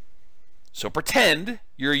 So pretend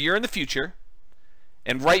you're a year in the future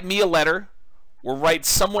and write me a letter, or write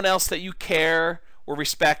someone else that you care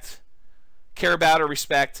about or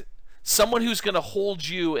respect, someone who's going to hold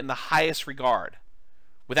you in the highest regard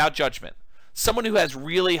without judgment, someone who has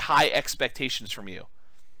really high expectations from you.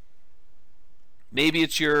 Maybe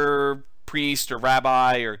it's your priest or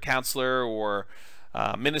rabbi or counselor or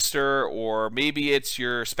minister, or maybe it's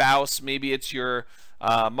your spouse, maybe it's your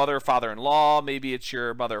mother or father-in-law, maybe it's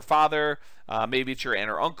your mother or father, maybe it's your aunt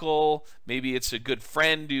or uncle, maybe it's a good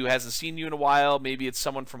friend who hasn't seen you in a while, maybe it's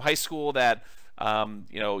someone from high school that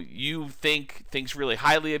you think thinks really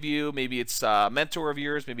highly of you, maybe it's a mentor of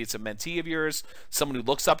yours, maybe it's a mentee of yours, someone who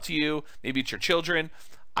looks up to you, maybe it's your children.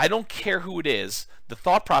 I don't care who it is. The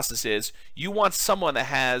thought process is you want someone that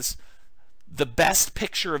has the best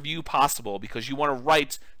picture of you possible, because you want to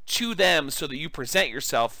write to them so that you present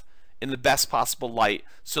yourself in the best possible light,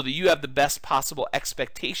 so that you have the best possible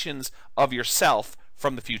expectations of yourself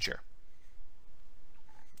from the future.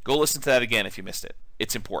 Go listen to that again if you missed it.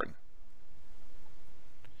 It's important.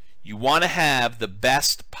 You want to have the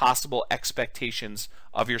best possible expectations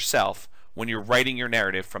of yourself when you're writing your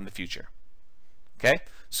narrative from the future. Okay?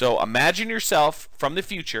 So imagine yourself from the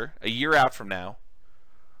future, a year out from now,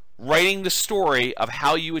 writing the story of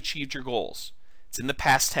how you achieved your goals. It's in the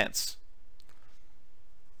past tense.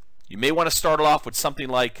 You may want to start off with something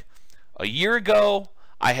like, a year ago,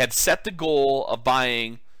 I had set the goal of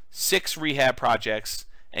buying 6 rehab projects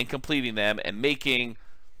and completing them and making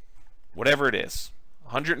whatever it is,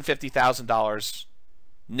 $150,000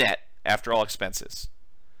 net after all expenses.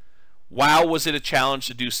 Wow, was it a challenge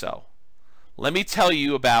to do so? Let me tell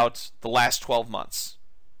you about the last 12 months.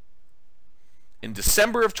 In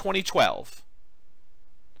December of 2012,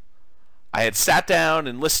 I had sat down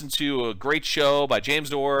and listened to a great show by James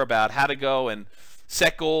Doerr about how to go and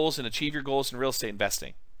set goals and achieve your goals in real estate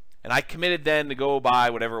investing. And I committed then to go buy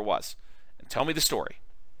whatever it was and tell me the story.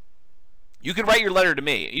 You can write your letter to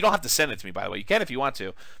me. You don't have to send it to me, by the way. You can if you want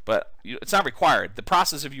to, but it's not required. The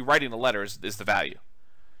process of you writing the letter is the value.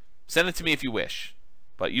 Send it to me if you wish,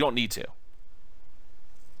 but you don't need to.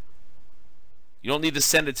 You don't need to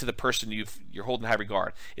send it to the person you're holding in high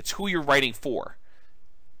regard. It's who you're writing for.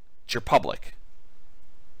 It's your public.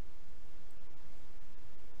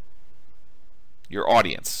 Your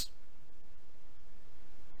audience.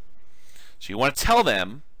 So you want to tell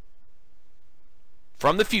them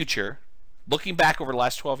from the future, looking back over the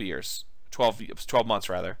last 12 years, 12 months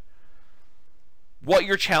rather, what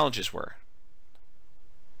your challenges were.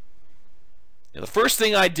 The first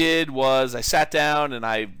thing I did was I sat down and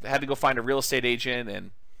I had to go find a real estate agent,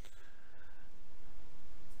 and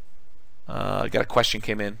I got a question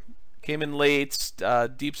came in late.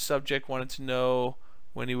 Deep subject, wanted to know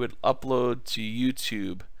when he would upload to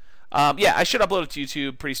YouTube. Yeah, I should upload it to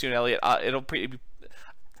YouTube pretty soon, Elliot.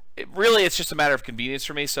 It's just a matter of convenience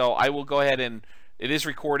for me, so I will go ahead and it is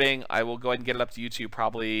recording. I will go ahead and get it up to YouTube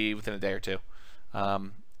probably within a day or two.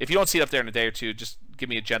 If you don't see it up there in a day or two, just give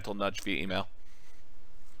me a gentle nudge via email.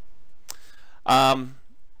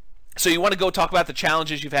 So you want to go talk about the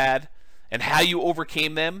challenges you've had and how you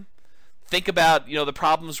overcame them. think about, the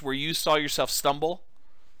problems where you saw yourself stumble.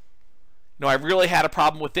 I really had a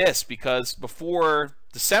problem with this because before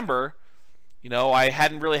December, I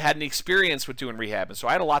hadn't really had any experience with doing rehab, and so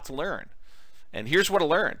I had a lot to learn. And here's what I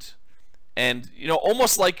learned. And,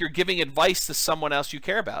 almost like you're giving advice to someone else you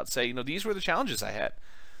care about. Say, these were the challenges I had.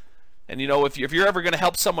 And, if you're ever going to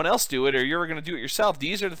help someone else do it or you're ever going to do it yourself,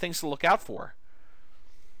 these are the things to look out for.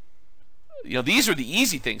 These are the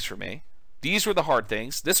easy things for me. These were the hard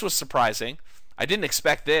things. This was surprising. I didn't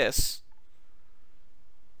expect this.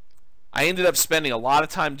 I ended up spending a lot of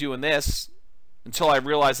time doing this until I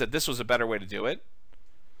realized that this was a better way to do it.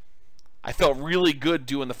 I felt really good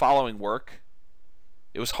doing the following work.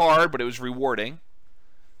 It was hard, but it was rewarding.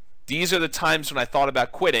 These are the times when I thought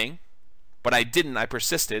about quitting, but I didn't. I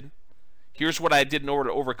persisted. Here's what I did in order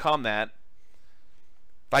to overcome that.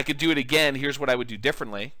 If I could do it again, here's what I would do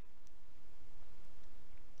differently.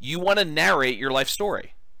 You want to narrate your life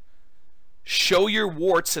story. Show your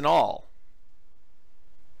warts and all.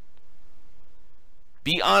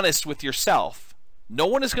 Be honest with yourself. No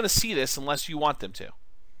one is going to see this unless you want them to.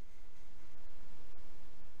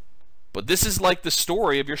 But this is like the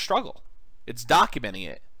story of your struggle. It's documenting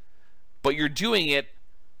it. But you're doing it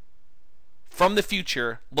from the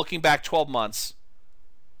future, looking back 12 months,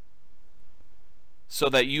 so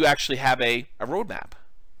that you actually have a roadmap.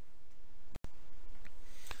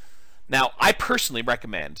 Now, I personally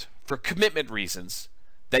recommend, for commitment reasons,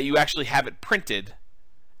 that you actually have it printed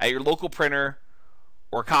at your local printer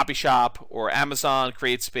or copy shop or Amazon,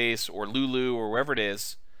 CreateSpace, or Lulu, or wherever it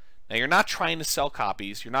is. Now, you're not trying to sell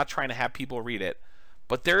copies. You're not trying to have people read it.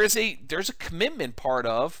 But there's a commitment part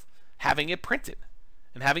of having it printed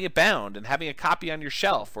and having it bound and having a copy on your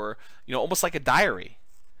shelf, or almost like a diary.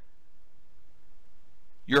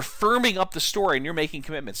 You're firming up the story and you're making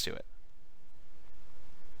commitments to it.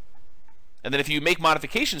 And then if you make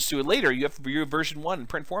modifications to it later, you have your version 1 in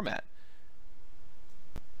print format.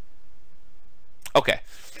 Okay.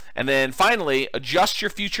 And then finally, adjust your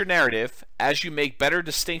future narrative as you make better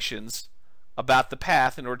distinctions about the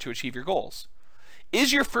path in order to achieve your goals.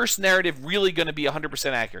 Is your first narrative really going to be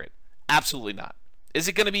 100% accurate? Absolutely not. Is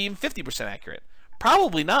it going to be even 50% accurate?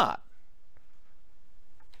 Probably not.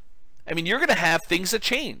 I mean, you're going to have things that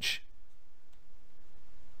change.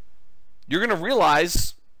 You're going to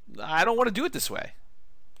realize, I don't want to do it this way.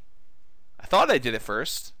 I thought I did it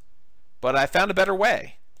first, but I found a better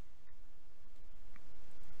way.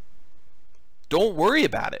 Don't worry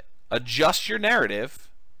about it. Adjust your narrative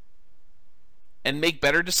and make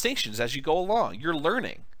better distinctions as you go along. You're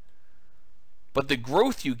learning. But the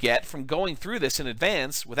growth you get from going through this in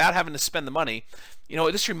advance without having to spend the money,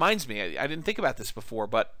 this reminds me, I didn't think about this before,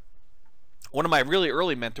 but one of my really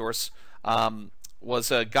early mentors was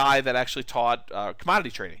a guy that actually taught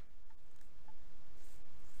commodity trading.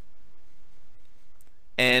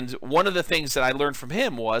 And one of the things that I learned from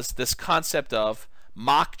him was this concept of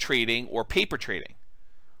mock trading or paper trading,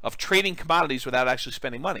 of trading commodities without actually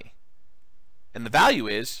spending money. And the value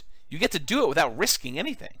is you get to do it without risking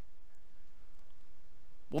anything.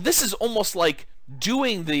 Well, this is almost like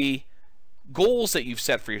doing the goals that you've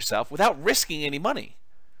set for yourself without risking any money.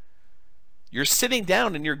 You're sitting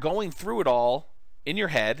down and you're going through it all in your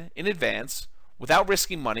head in advance without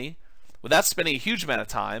risking money, without spending a huge amount of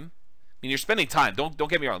time. I mean, you're spending time. Don't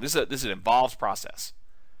get me wrong. This is an involved process.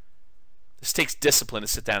 This takes discipline to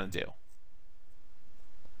sit down and do.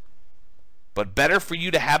 But better for you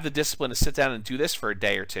to have the discipline to sit down and do this for a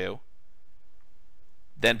day or two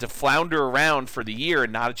than to flounder around for the year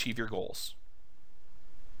and not achieve your goals.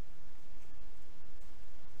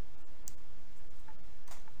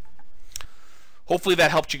 Hopefully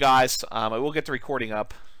that helped you guys. I will get the recording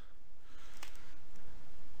up.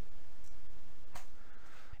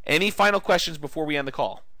 Any final questions before we end the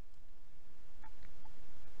call?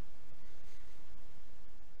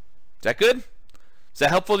 Is that good? Is that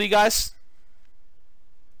helpful to you guys?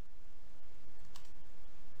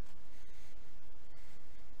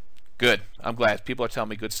 Good. I'm glad. People are telling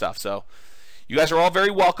me good stuff. So you guys are all very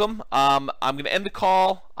welcome. I'm going to end the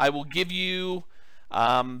call. I will give you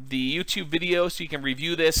the YouTube video so you can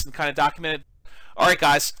review this and kind of document it. All right,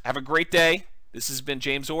 guys. Have a great day. This has been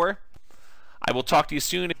James Orr. I will talk to you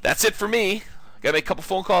soon. That's it for me. Got to make a couple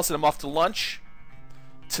phone calls and I'm off to lunch.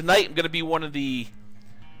 Tonight I'm going to be one of the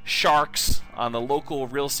sharks on the local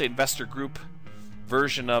real estate investor group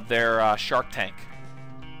version of their Shark Tank.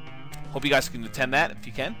 Hope you guys can attend that if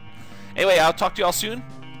you can. Anyway, I'll talk to you all soon.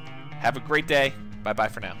 Have a great day. Bye-bye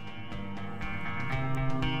for now.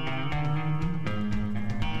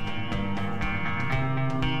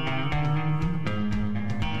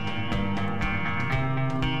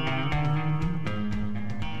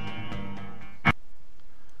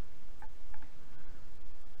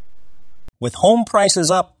 With home prices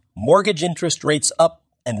up, mortgage interest rates up,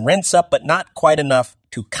 and rents up but not quite enough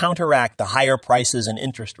to counteract the higher prices and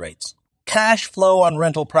interest rates, cash flow on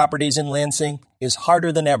rental properties in Lansing is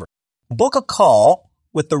harder than ever. Book a call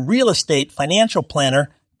with the Real Estate Financial Planner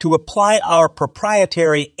to apply our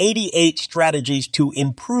proprietary 88 strategies to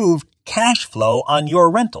improve cash flow on your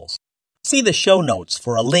rentals. See the show notes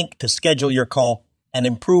for a link to schedule your call and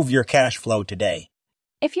improve your cash flow today.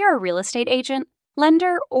 If you're a real estate agent,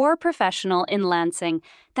 lender, or professional in Lansing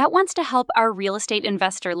that wants to help our real estate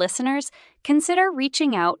investor listeners, consider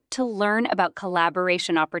reaching out to learn about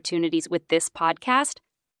collaboration opportunities with this podcast.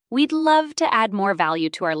 We'd love to add more value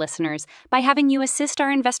to our listeners by having you assist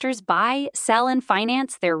our investors buy, sell, and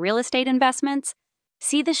finance their real estate investments.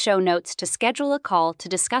 See the show notes to schedule a call to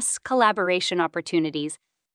discuss collaboration opportunities